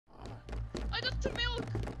I got some milk.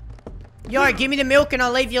 Yo, give me the milk and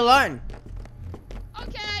I'll leave you alone.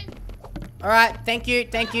 Okay. Alright, thank you,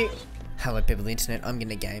 thank you. Hello people of the internet, I'm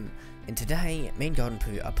GannaGame. And today, me and Golden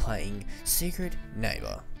Poo are playing Secret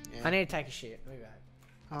Neighbor. Yeah. I need to take a shit. Move back.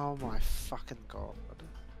 Oh my fucking god.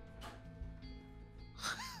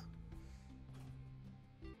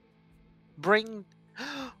 Bring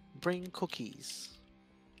cookies.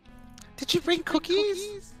 Did you bring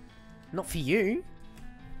cookies? Not for you.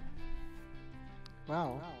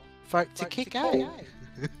 Wow. Vote to kick, eh?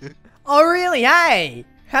 Oh really? Hey!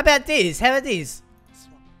 How about this? How about this?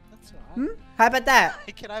 That's right. Hmm? How about that?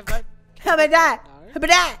 Can I vote? How about that? No. How about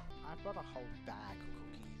that? I brought a whole bag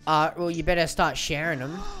of cookies. Well you better start sharing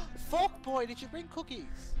them. Fork boy, did you bring cookies?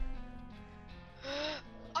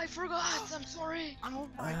 I forgot. I'm sorry. Oh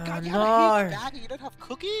my Oh, god, you no. have a huge bag and you don't have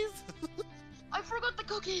cookies? I forgot the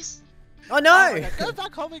cookies. Oh no! Oh my God, go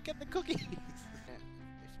back home and get the cookies.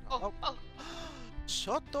 Oh.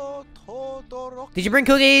 Shoto Todoroki. Did you bring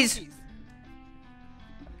cookies?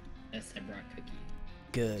 Yes, I brought cookies.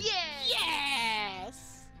 Good.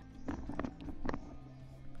 Yes!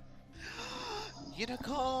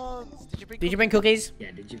 Unicorns! Did you bring cookies?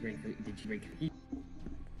 Yeah, did you bring cookies?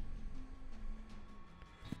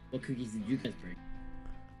 What cookies did you guys bring?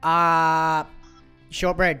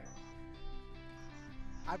 Shortbread.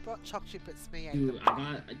 I brought chocolate chips, me.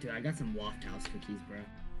 I got some Waffle House cookies, bro.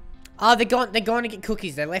 Oh, they're going to get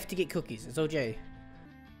cookies. They left to get cookies. It's all G.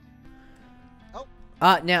 Oh.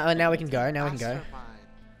 Now we can go. Now we can go.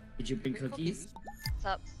 Did you bring cookies? What's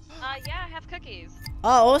up? Yeah, I have cookies.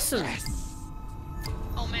 Oh, awesome.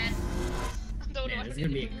 Oh man. Yeah, this is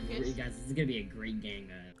gonna be a great, guys. This is gonna be a great gang.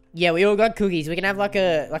 Yeah, we all got cookies. We can have like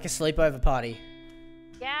a sleepover party.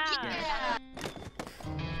 Yeah.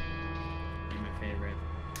 My favorite.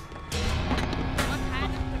 What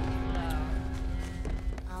kind of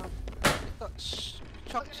cookies We've got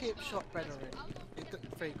chocolate chip shortbread already. We've got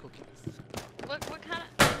 3 cookies. though? What kind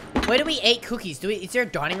of? Where do we eat cookies? Is there a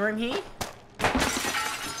dining room here? That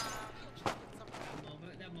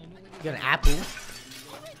moment when You got an apple.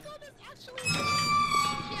 Oh my god, there's actually...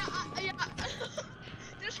 Yeah.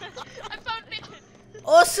 I found it.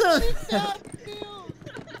 Awesome. That is the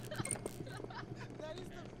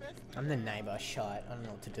best. I'm the neighbor. Shite. I don't know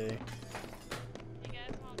what to do. You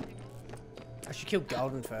guys want pickles? I should kill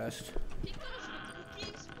Golden first. Cookies?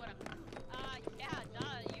 What Yeah, duh.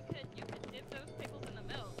 You could dip those pickles in the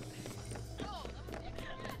milk. Oh, that would be a good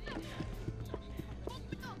idea. Oh,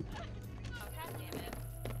 God damn it.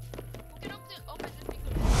 we'll get up to open the pickle.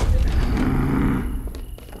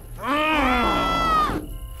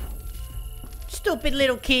 Stupid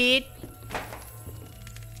little kid.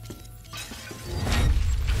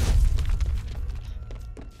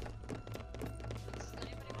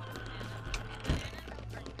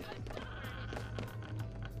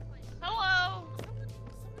 Hello.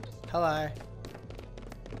 Hello.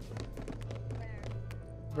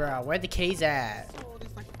 Bro, where the keys at? Oh,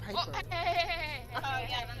 there's like paper. Oh, hey. Oh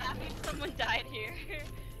yeah, that means someone died here.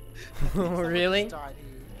 Really? Died here.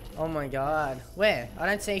 Oh my god. Where? I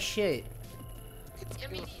don't see shit. Yeah,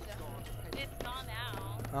 me neither. It's gone now.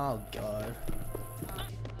 Oh god.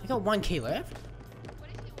 You got 1 key left? What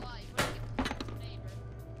is he like? What is he neighbor?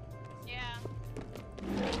 Yeah.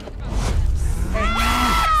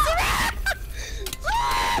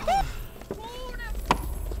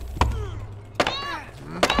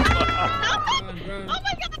 Oh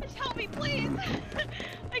my gosh, help me please!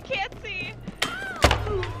 I can't see.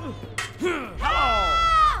 No,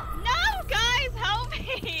 guys, help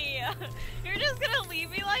me! You're just gonna leave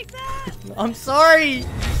me like that? I'm sorry.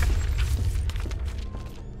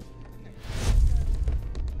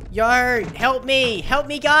 Yo, help me. Help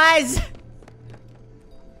me, guys.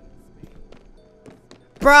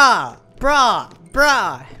 Bruh.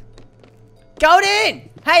 Golden.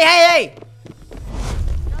 Hey.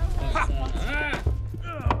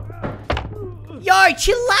 Yo,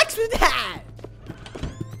 chillax with that.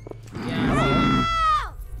 Yeah.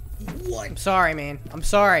 I'm sorry, man. I'm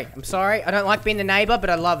sorry. I don't like being the neighbor, but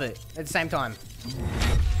I love it at the same time.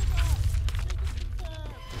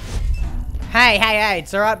 Hey.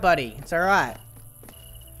 It's alright, buddy. It's alright.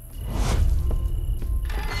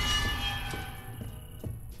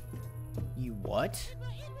 You what?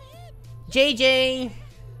 GG.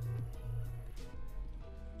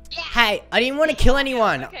 Yeah. Hey, I didn't want to kill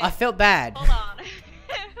anyone. Okay. I felt bad. Hold on.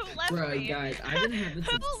 Who left Bro, me? guys, I've been having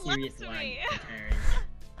some Who serious left lag me? patterns.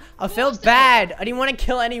 I felt bad. I didn't want to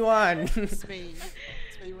kill anyone. It's me.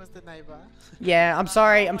 Me was the neighbor. Yeah, I'm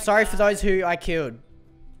sorry. I'm sorry for those who I killed.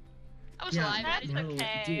 I was Yeah, alive. That's no,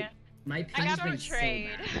 okay. dude, My I pin's got been so betrayed.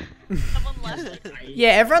 bad. Someone left me. Yeah,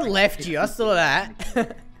 everyone left you. I saw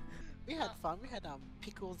that. We had fun. We had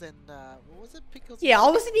pickles and what was it? Pickles. Yeah, I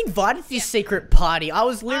wasn't invited to this secret party. I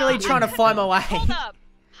was literally trying to find my way.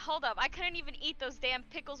 Hold up. I couldn't even eat those damn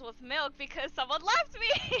pickles with milk because someone left me.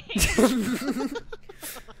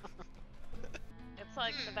 It's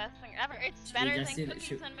like the best thing ever. It's better than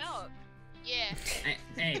cookies and milk. Yeah.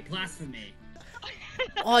 Hey, blasphemy.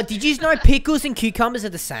 Oh, did you know pickles and cucumbers are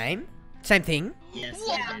the same? Same thing? Yes,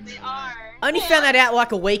 Yeah, I did they know. are. I only found that out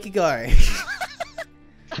like a week ago.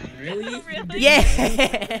 Really? Really? Yeah.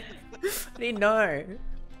 I didn't know.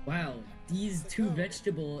 Wow, these two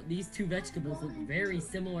vegetables look very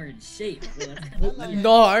similar in shape. Well, that's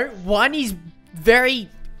No, one is very,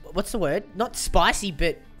 what's the word? Not spicy,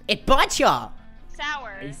 but it bites ya.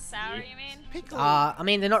 Sour. I Sour, see. you mean? Pickle. I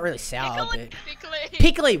mean, they're not really sour, Pickle but... Pickly.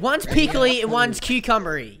 Pickly! One's pickly and one's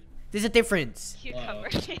cucumbery. There's a difference. Cucumber.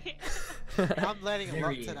 I'm learning a lot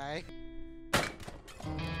Very- today.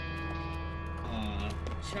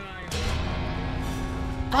 child.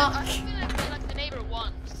 Fuck! I'm gonna be like the neighbor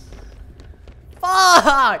once.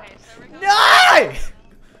 Fuck! Okay, so we're going. No!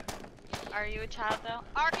 Are you a child though?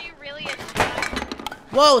 Are you really a child?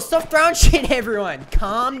 Whoa, stop throwing shit, everyone.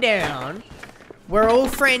 Calm down. We're all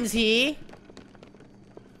friends here.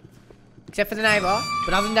 Except for the neighbor.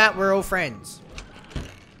 But other than that, we're all friends.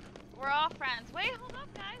 We're all friends. Wait, hold up,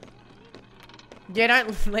 guys. Yeah,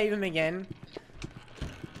 don't leave him again.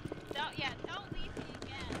 Don't leave me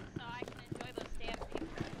again, so I can enjoy those damn pickles.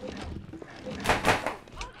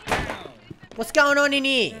 Ow. What's going on in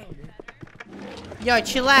here? Yo,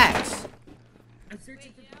 chillax. I'm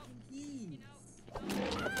searching for fucking keys.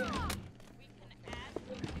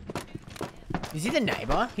 Is he the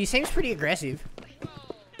neighbor? He seems pretty aggressive.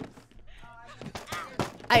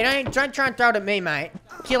 Hey, don't try and throw it at me, mate.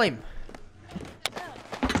 Kill him.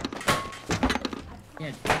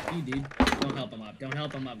 Yeah, fuck you, dude. Don't help him up. Don't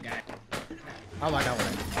help him up, guy. Oh, I don't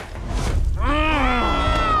want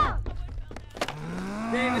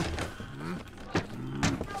David.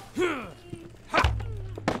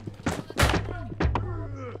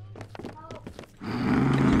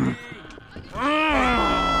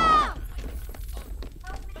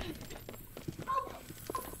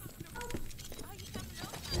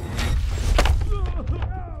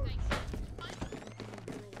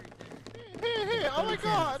 Oh my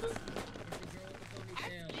god!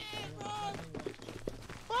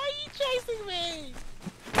 Why are you chasing me?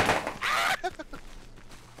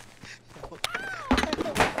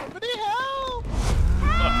 Somebody help!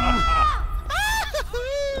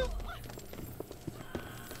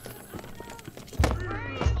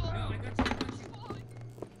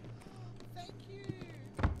 Thank you.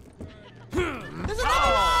 There's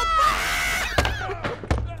another one!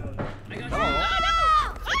 I got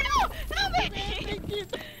Oh no! Help me! Thank you.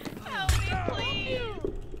 Help me, please!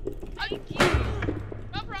 Thank you!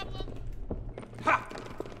 No problem.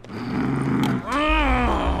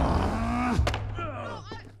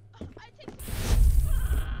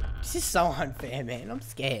 This is so unfair, man. I'm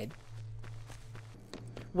scared.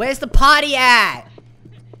 Where's the party at?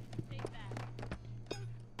 Take that.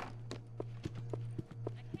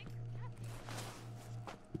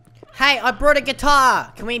 Hey, I brought a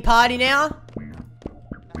guitar. Can we party now?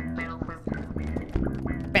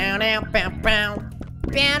 Bow down, bow, bow.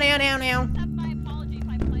 Bow down, down, down. Accept my apology if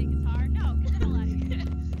I play guitar. No, get out.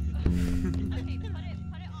 Okay, put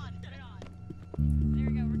it on. There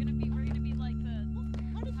we go. We're gonna be like the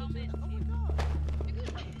helmet team.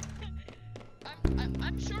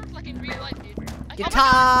 I'm sure like in real life, dude.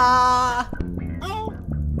 Guitar. Oh!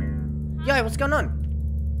 Yo, what's going on?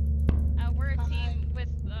 We're a team with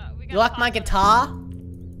we got You like my sponsors. guitar?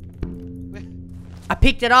 I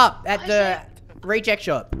picked it up at the reject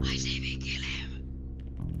shop. I say we kill him.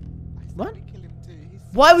 What? Kill him too. He's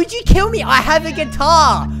Why would you kill me? I have a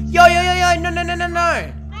guitar. Yo, yo, yo, yo. No, no, no, no,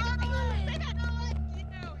 no.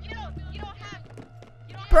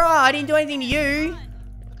 Bro, I didn't do anything to you. You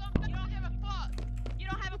don't have a pot. You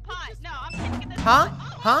don't have a pot. No, I'm taking this. Huh?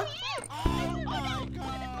 Huh? Oh my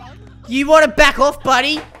god! You want to back off,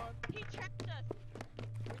 buddy? He trapped us.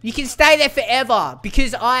 You can stay there forever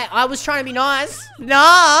because I was trying to be nice.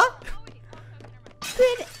 Nah.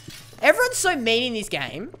 Dude, everyone's so mean in this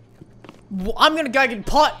game. I'm gonna go get a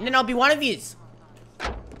pot and then I'll be one of yous.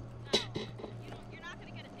 You're not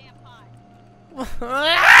gonna get a damn pot.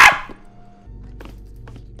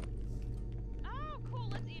 Oh, cool.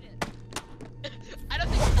 Let's eat it. I don't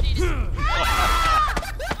think we need it.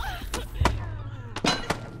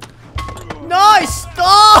 No,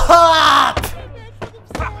 stop!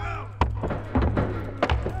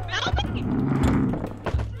 Help me!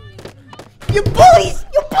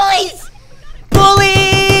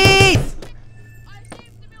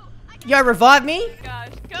 Yo, revive me. Gosh,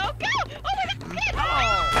 go! Oh my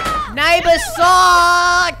god! Neighbor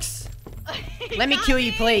sucks. Let me Not kill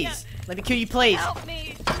you, please. Let me kill you, please. Help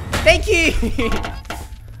me! Thank you.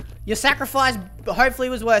 Your sacrifice hopefully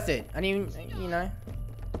was worth it. I didn't, you know.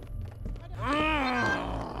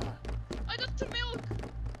 I got the milk.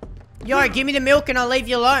 Yo, give me the milk and I'll leave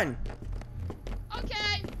you alone.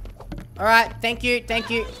 Okay. Alright, thank you, thank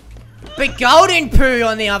you. But golden poo,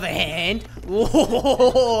 on the other hand.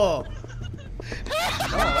 Whoa.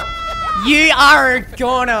 You are a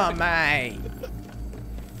goner, mate.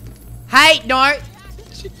 Hey, no.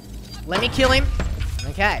 Let me kill him.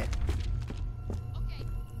 Okay.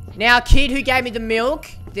 Now, kid who gave me the milk,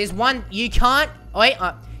 there's one, you can't, wait,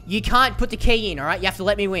 you can't put the key in, alright? You have to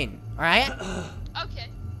let me win, alright? Okay.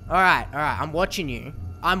 Alright, I'm watching you.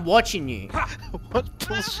 I'm watching you. What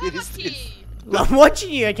bullshit is this? Key. I'm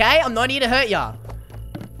watching you, okay? I'm not here to hurt ya.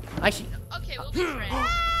 Actually, Okay, we'll be friends.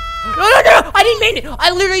 no, I didn't mean it.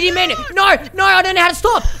 I literally didn't mean it. No, I don't know how to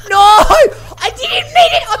stop. No, I didn't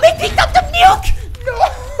mean it. I meant picked up the milk. No.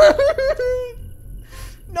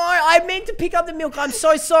 No, I meant to pick up the milk. I'm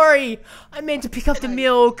so sorry. I meant to pick up the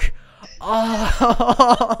milk.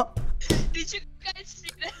 Oh. Did you guys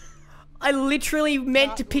see that? I literally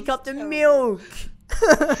meant to pick up the milk.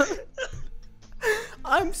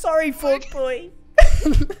 I'm sorry, Fork Boy.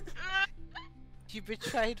 You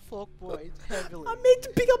betrayed Fork Boy heavily. I meant to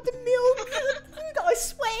pick up the milk. I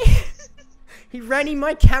swear. He ran in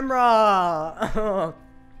my camera.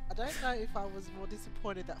 I don't know if I was more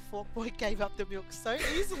disappointed that Fork Boy gave up the milk so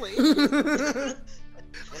easily.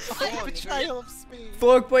 Like betrayal of speed.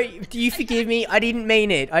 Fork Boy, do you forgive me? I didn't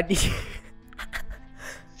mean it.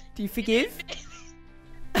 Do you forgive?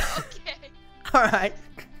 Okay. Alright.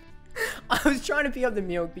 I was trying to pick up the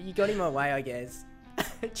milk, but you got in my way, I guess.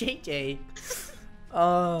 GG.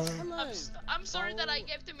 Oh. I'm sorry that I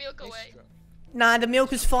gave the milk away. Nah, the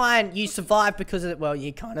milk is fine. You survived because of it. Well,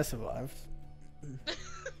 you kind of survived.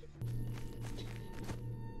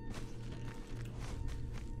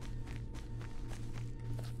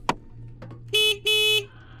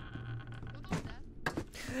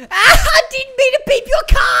 I didn't mean to beep your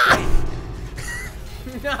car!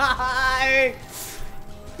 No!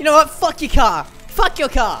 You know what? Fuck your car. Fuck your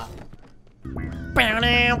car. Bow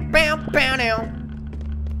now, bow, bow now.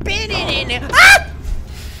 Ah!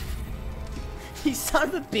 You son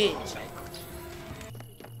of a bitch.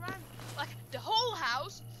 Ran like the whole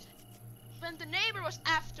house when the neighbor was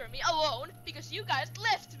after me alone because you guys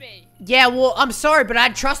left me. Yeah, well, I'm sorry, but I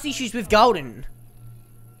had trust issues with Golden.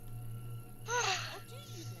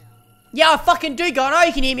 Yeah, I fucking do, Golden. Oh,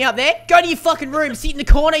 you can hear me up there. Go to your fucking room. Sit in the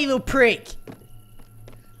corner, you little prick.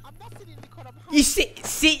 I'm not sitting in the corner. You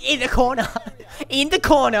sit in the corner. In the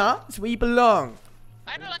corner. That's where you belong.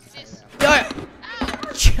 I don't like this. Yo. Ow.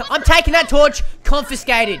 I'm taking that torch.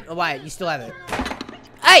 Confiscated. Oh, wait. You still have it.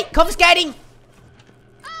 Hey, confiscating.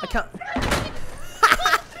 I can't.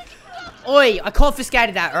 Oi, I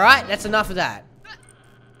confiscated that, alright? That's enough of that.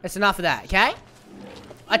 That's enough of that, okay?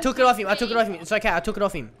 I took it off him. I took it off him. It's okay. I took it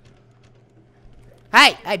off him.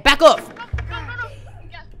 Hey, back off.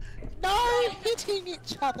 Yeah. No, hitting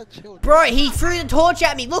each other, children. Bro, he threw the torch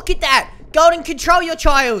at me. Look at that. Golden, control your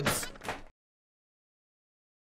childs.